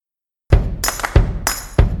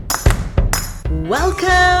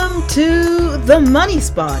Welcome to The Money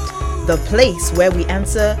Spot, the place where we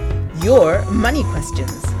answer your money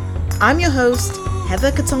questions. I'm your host,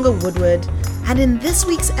 Heather Katonga Woodward, and in this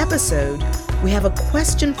week's episode, we have a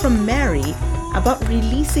question from Mary about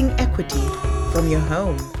releasing equity from your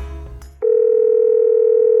home.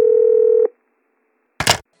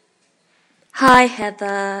 Hi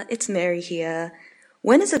Heather, it's Mary here.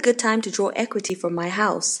 When is a good time to draw equity from my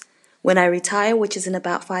house? When I retire, which is in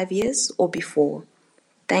about 5 years, or before?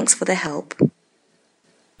 Thanks for the help.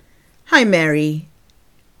 Hi Mary.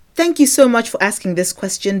 Thank you so much for asking this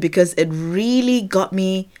question because it really got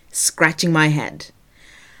me scratching my head.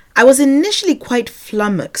 I was initially quite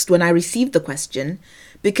flummoxed when I received the question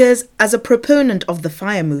because as a proponent of the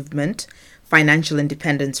FIRE movement, Financial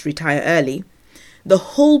Independence Retire Early,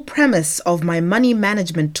 the whole premise of my money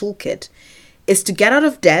management toolkit is to get out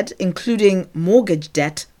of debt, including mortgage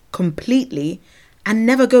debt, completely and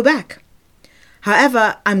never go back.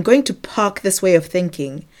 However, I'm going to park this way of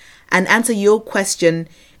thinking and answer your question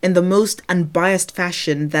in the most unbiased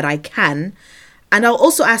fashion that I can, and I'll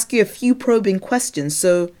also ask you a few probing questions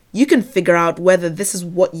so you can figure out whether this is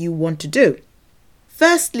what you want to do.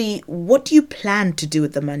 Firstly, what do you plan to do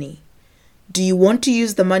with the money? Do you want to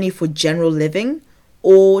use the money for general living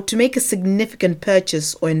or to make a significant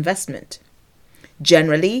purchase or investment?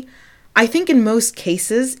 Generally, I think in most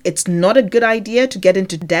cases, it's not a good idea to get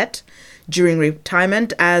into debt during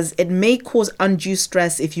retirement as it may cause undue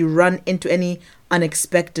stress if you run into any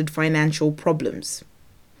unexpected financial problems.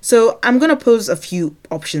 So I'm going to pose a few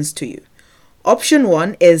options to you. Option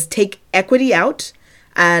 1 is take equity out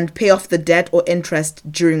and pay off the debt or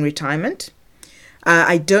interest during retirement.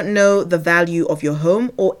 I don't know the value of your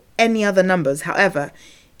home or any other numbers. However,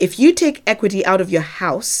 if you take equity out of your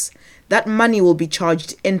house, that money will be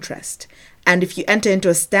charged interest. And if you enter into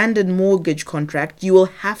a standard mortgage contract, you will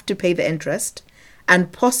have to pay the interest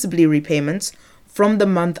and possibly repayments from the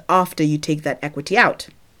month after you take that equity out.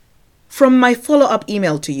 From my follow-up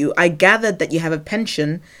email to you, I gathered that you have a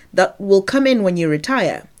pension that will come in when you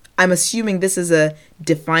retire. I'm assuming this is a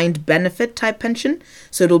defined benefit type pension,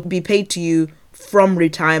 so it'll be paid to you from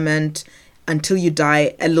retirement until you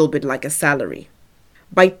die, a little bit like a salary.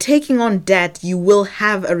 By taking on debt, you will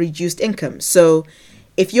have a reduced income. So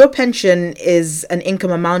if your pension is an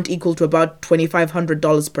income amount equal to about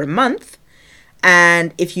 $2,500 per month,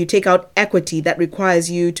 and if you take out equity that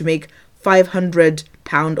requires you to make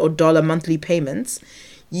 £500 or dollar monthly payments,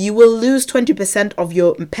 you will lose 20% of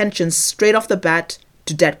your pension straight off the bat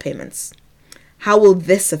to debt payments. How will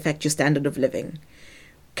this affect your standard of living?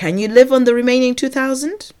 Can you live on the remaining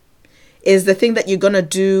 $2,000? Is the thing that you're going to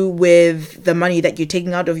do with the money that you're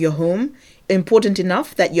taking out of your home important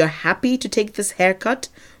enough that you're happy to take this haircut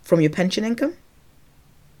from your pension income?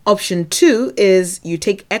 Option 2 is you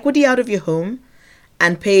take equity out of your home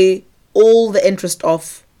and pay all the interest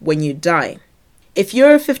off when you die. If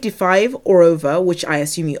you're 55 or over, which I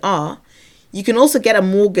assume you are, you can also get a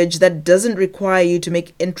mortgage that doesn't require you to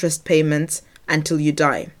make interest payments until you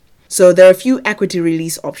die. So there are a few equity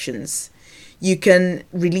release options. You can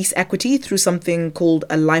release equity through something called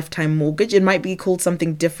a lifetime mortgage. It might be called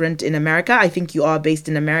something different in America. I think you are based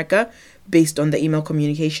in America based on the email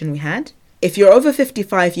communication we had. If you're over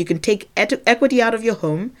 55, you can take equity out of your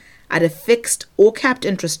home at a fixed or capped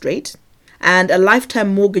interest rate. And a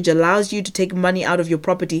lifetime mortgage allows you to take money out of your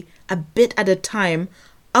property a bit at a time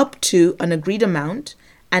up to an agreed amount,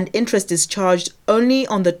 and interest is charged only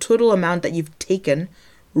on the total amount that you've taken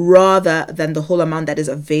rather than the whole amount that is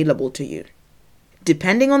available to you.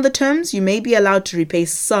 Depending on the terms, you may be allowed to repay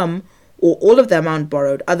some or all of the amount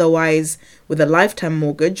borrowed. Otherwise, with a lifetime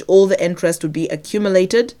mortgage, all the interest would be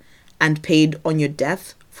accumulated and paid on your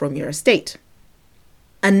death from your estate.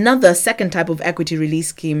 Another second type of equity release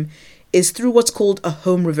scheme is through what's called a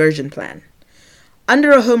home reversion plan.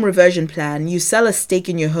 Under a home reversion plan, you sell a stake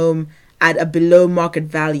in your home at a below market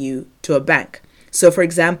value to a bank. So for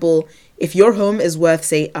example, if your home is worth,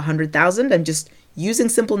 say, $100,000, I'm just using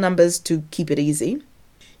simple numbers to keep it easy,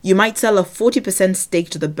 you might sell a 40% stake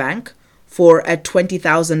to the bank for a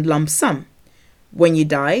 $20,000 lump sum. When you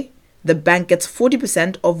die, the bank gets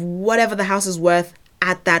 40% of whatever the house is worth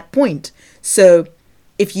at that point. So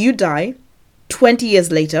if you die 20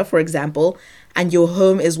 years later, for example, and your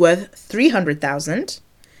home is worth $300,000,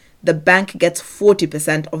 the bank gets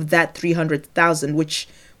 40% of that $300,000, which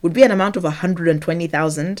would be an amount of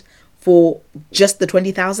 $120,000 for just the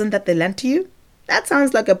 $20,000 that they lent to you. That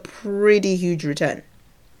sounds like a pretty huge return.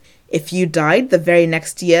 If you died the very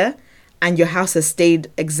next year and your house has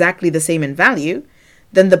stayed exactly the same in value,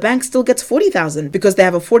 then the bank still gets $40,000 because they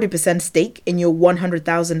have a 40% stake in your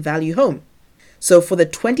 $100,000 value home. So for the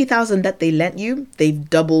 20,000 that they lent you, they've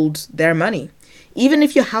doubled their money. Even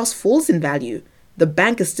if your house falls in value, the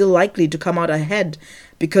bank is still likely to come out ahead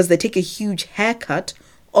because they take a huge haircut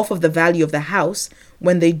off of the value of the house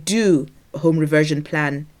when they do a home reversion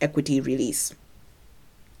plan equity release.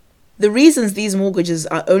 The reasons these mortgages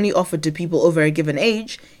are only offered to people over a given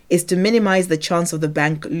age is to minimize the chance of the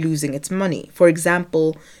bank losing its money. For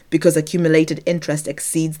example, because accumulated interest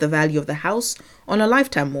exceeds the value of the house on a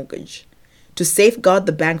lifetime mortgage. To safeguard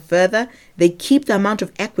the bank further, they keep the amount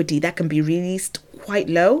of equity that can be released quite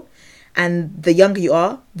low, and the younger you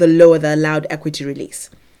are, the lower the allowed equity release.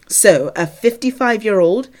 So a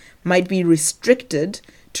 55-year-old might be restricted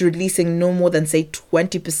to releasing no more than, say,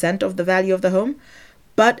 20% of the value of the home,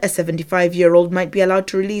 but a 75-year-old might be allowed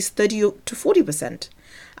to release 30 to 40%.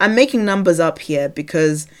 I'm making numbers up here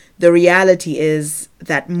because the reality is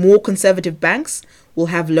that more conservative banks will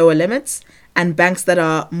have lower limits, and banks that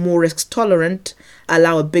are more risk tolerant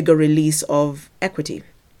allow a bigger release of equity.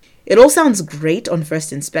 It all sounds great on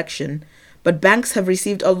first inspection, but banks have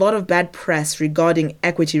received a lot of bad press regarding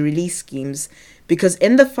equity release schemes because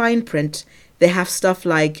in the fine print, they have stuff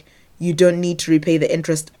like you don't need to repay the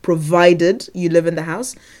interest provided you live in the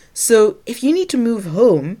house. So if you need to move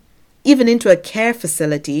home, even into a care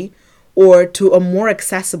facility or to a more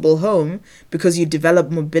accessible home because you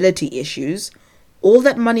develop mobility issues, all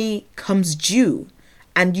that money comes due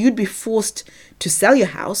and you'd be forced to sell your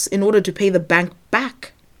house in order to pay the bank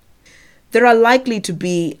back. There are likely to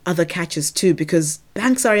be other catches too because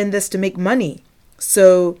banks are in this to make money.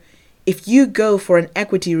 So if you go for an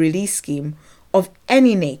equity release scheme of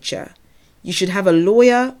any nature, you should have a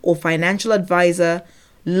lawyer or financial advisor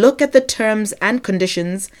look at the terms and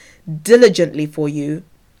conditions diligently for you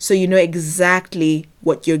so you know exactly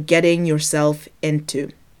what you're getting yourself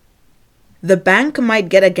into. The bank might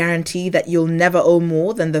get a guarantee that you'll never owe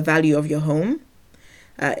more than the value of your home.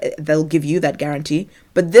 They'll give you that guarantee,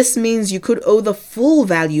 but this means you could owe the full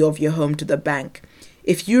value of your home to the bank.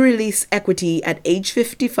 If you release equity at age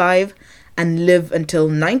 55 and live until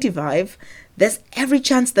 95, there's every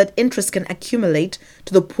chance that interest can accumulate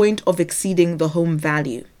to the point of exceeding the home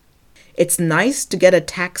value. It's nice to get a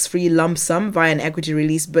tax-free lump sum via an equity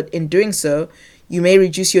release, but in doing so, you may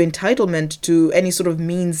reduce your entitlement to any sort of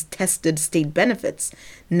means-tested state benefits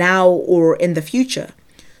now or in the future.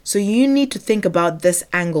 So you need to think about this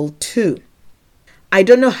angle too. I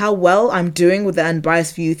don't know how well I'm doing with the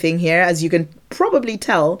unbiased view thing here. As you can probably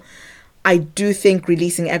tell, I do think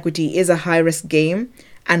releasing equity is a high-risk game,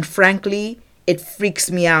 and frankly, it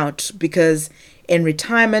freaks me out because in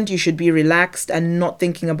retirement, you should be relaxed and not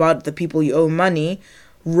thinking about the people you owe money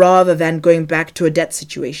rather than going back to a debt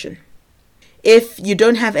situation. If you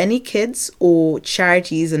don't have any kids or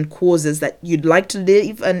charities and causes that you'd like to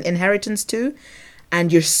leave an inheritance to,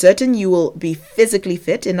 and you're certain you will be physically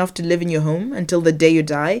fit enough to live in your home until the day you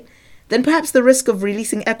die, then perhaps the risk of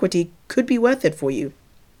releasing equity could be worth it for you.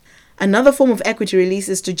 Another form of equity release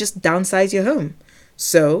is to just downsize your home.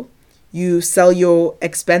 So, you sell your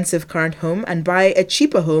expensive current home and buy a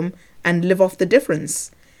cheaper home and live off the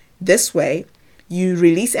difference. This way, you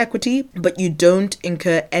release equity, but you don't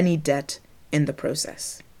incur any debt in the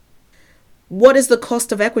process. What is the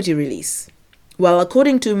cost of equity release? Well,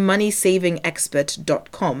 according to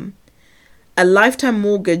moneysavingexpert.com, a lifetime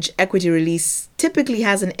mortgage equity release typically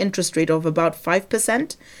has an interest rate of about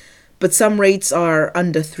 5%, but some rates are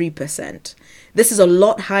under 3%. This is a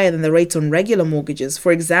lot higher than the rates on regular mortgages.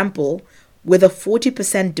 For example, with a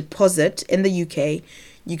 40% deposit in the UK,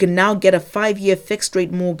 you can now get a 5-year fixed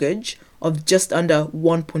rate mortgage of just under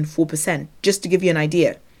 1.4%, just to give you an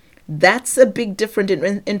idea. That's a big difference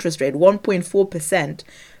in interest rate, 1.4%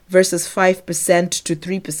 versus 5% to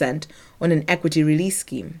 3% on an equity release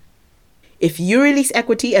scheme. If you release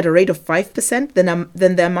equity at a rate of 5%, then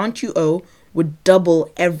the amount you owe would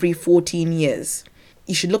double every 14 years.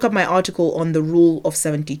 You should look up my article on the Rule of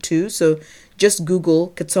 72. So just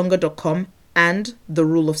Google katsonga.com and the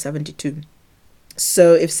Rule of 72.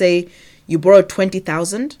 So if, say, you borrow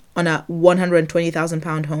 20,000 on a 120,000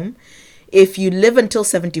 pound home, if you live until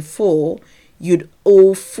 74, you'd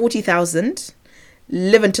owe 40,000.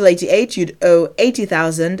 Live until 88, you'd owe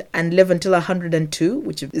 80,000, and live until 102,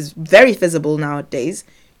 which is very feasible nowadays,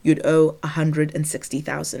 you'd owe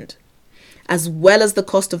 160,000, as well as the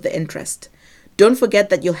cost of the interest. Don't forget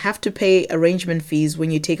that you'll have to pay arrangement fees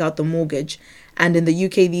when you take out the mortgage, and in the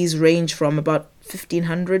UK these range from about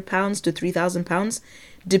 £1,500 to £3,000,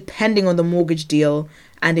 depending on the mortgage deal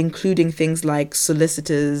and including things like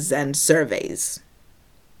solicitors and surveys.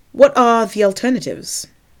 What are the alternatives?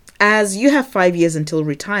 As you have 5 years until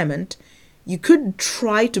retirement, You could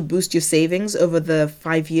try to boost your savings over the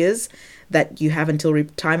 5 years that you have until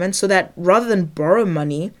retirement so that rather than borrow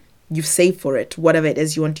money, you've saved for it, whatever it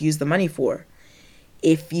is you want to use the money for.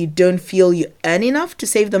 If you don't feel you earn enough to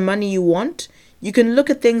save the money you want, you can look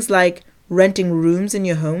at things like renting rooms in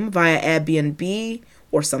your home via Airbnb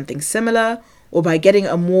or something similar, or by getting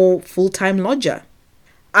a more full-time lodger.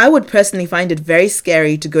 I would personally find it very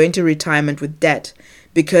scary to go into retirement with debt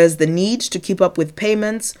because the need to keep up with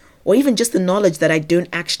payments or even just the knowledge that I don't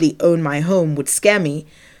actually own my home would scare me.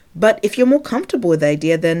 But if you're more comfortable with the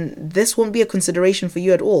idea, then this won't be a consideration for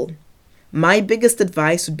you at all. My biggest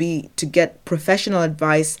advice would be to get professional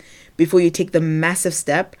advice before you take the massive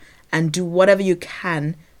step and do whatever you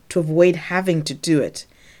can to avoid having to do it.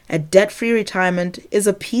 A debt-free retirement is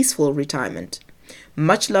a peaceful retirement.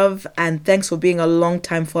 Much love and thanks for being a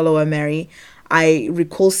long-time follower, Mary. I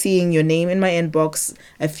recall seeing your name in my inbox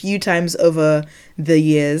a few times over the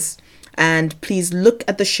years. And please look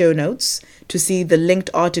at the show notes to see the linked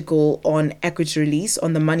article on equity release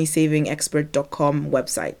on the moneysavingexpert.com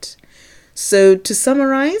website. So to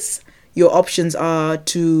summarize, your options are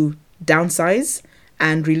to downsize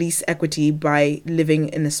and release equity by living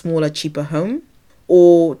in a smaller, cheaper home,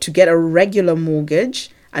 or to get a regular mortgage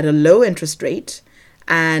at a low interest rate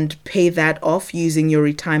and pay that off using your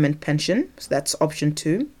retirement pension. So that's option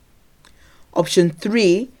 2. Option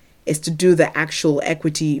 3 is to do the actual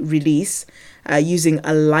equity release using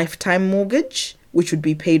a lifetime mortgage, which would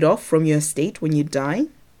be paid off from your estate when you die.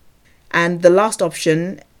 And the last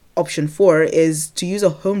option, option 4, is to use a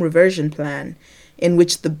home reversion plan in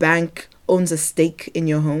which the bank owns a stake in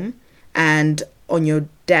your home, and on your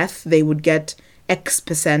death, they would get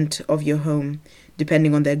X% of your home,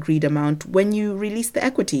 depending on the agreed amount when you release the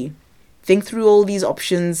equity. Think through all these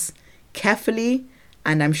options carefully,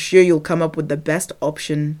 and I'm sure you'll come up with the best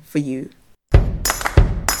option for you.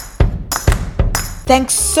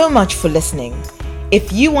 Thanks so much for listening.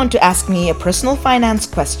 If you want to ask me a personal finance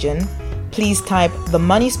question, please type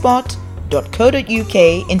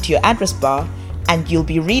themoneyspot.co.uk into your address bar and you'll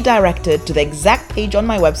be redirected to the exact page on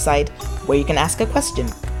my website where you can ask a question.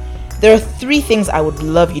 There are 3 things I would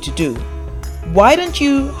love you to do. Why don't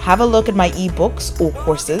you have a look at my ebooks or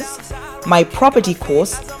courses? My property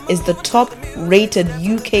course is the top rated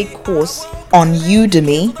UK course on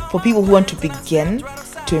Udemy for people who want to begin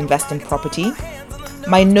to invest in property.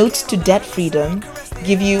 My notes to debt freedom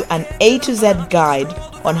give you an A to Z guide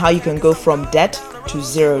on how you can go from debt to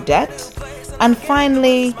zero debt. And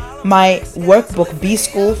finally, my workbook B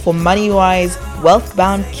School for Money-Wise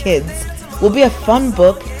Wealth-Bound Kids will be a fun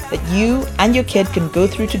book that you and your kid can go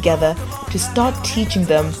through together to start teaching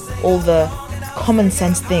them all the common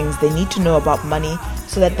sense things they need to know about money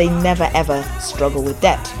so that they never ever struggle with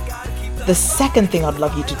debt. The second thing I'd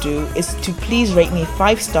love you to do is to please rate me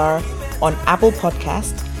 5-star on Apple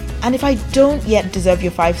Podcast. And if I don't yet deserve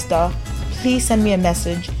your 5-star, please send me a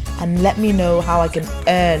message and let me know how I can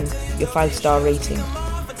earn your 5-star rating.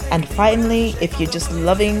 And finally, if you're just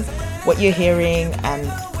loving what you're hearing and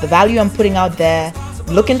the value I'm putting out there,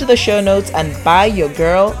 look into the show notes and buy your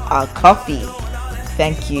girl a coffee.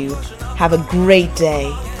 Thank you. Have a great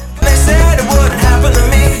day.